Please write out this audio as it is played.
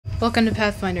Welcome to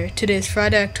Pathfinder. Today is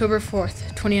Friday, October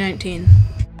 4th, 2019.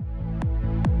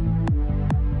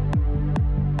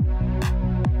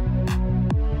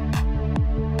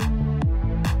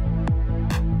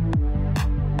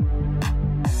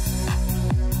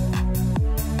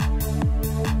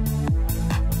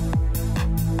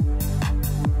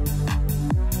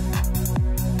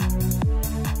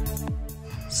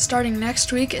 Starting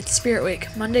next week, it's Spirit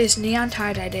Week. Monday is Neon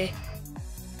Tie-Dye Day.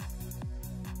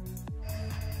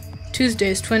 Tuesday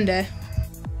is Twin Day.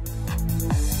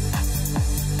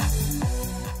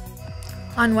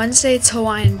 On Wednesday, it's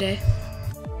Hawaiian Day.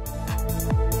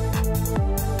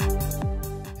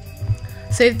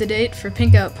 Save the date for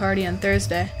Pink Out Party on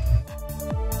Thursday.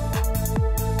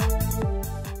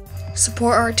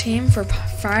 Support our team for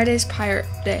Friday's Pirate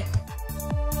Day.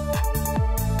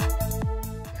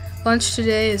 Lunch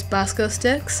today is Bosco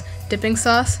sticks, dipping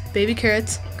sauce, baby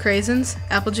carrots, craisins,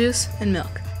 apple juice, and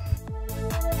milk.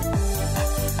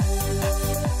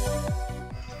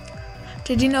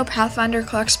 Did you know Pathfinder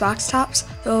collects box tops?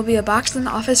 There will be a box in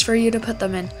the office for you to put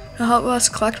them in. It'll help us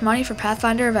collect money for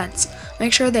Pathfinder events.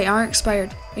 Make sure they aren't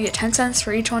expired. We get 10 cents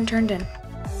for each one turned in.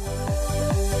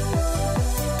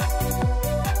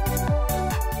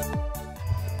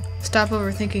 Stop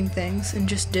overthinking things and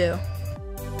just do.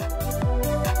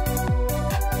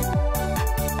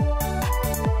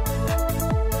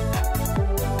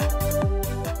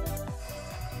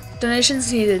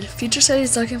 Donations needed. Future City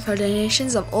is looking for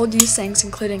donations of old used things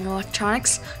including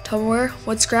electronics, Tupperware,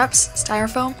 wood scraps,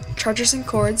 styrofoam, chargers and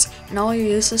cords, and all your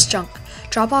useless junk.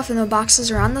 Drop off in the boxes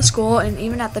around the school and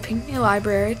even at the Pinckney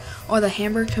Library or the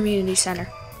Hamburg Community Center.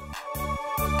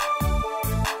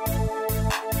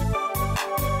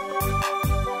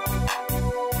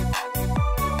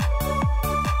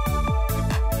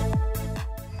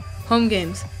 Home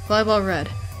games, volleyball red,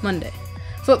 Monday.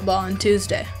 Football on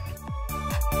Tuesday.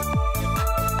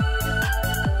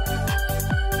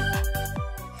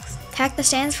 Pack the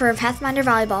stands for Pathfinder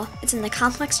Volleyball. It's in the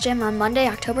Complex Gym on Monday,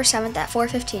 October 7th at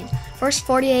 4:15. First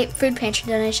 48 food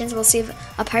pantry donations will receive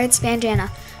a Pirate's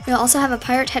bandana. We will also have a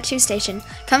Pirate Tattoo Station.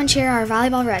 Come and cheer our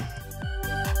Volleyball Red.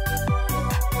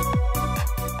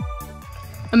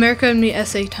 America and Me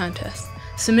Essay Contest.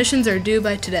 Submissions are due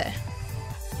by today.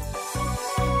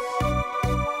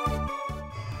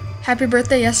 Happy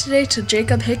birthday yesterday to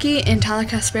Jacob Hickey and Tyler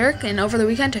Kasperick, and over the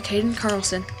weekend to Caden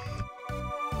Carlson.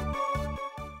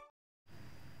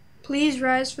 Please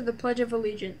rise for the Pledge of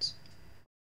Allegiance.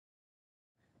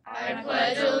 I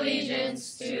pledge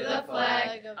allegiance to the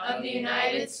flag of the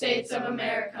United States of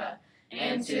America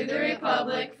and to the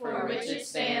republic for which it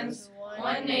stands,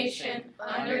 one nation,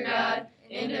 under God,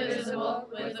 indivisible,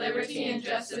 with liberty and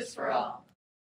justice for all.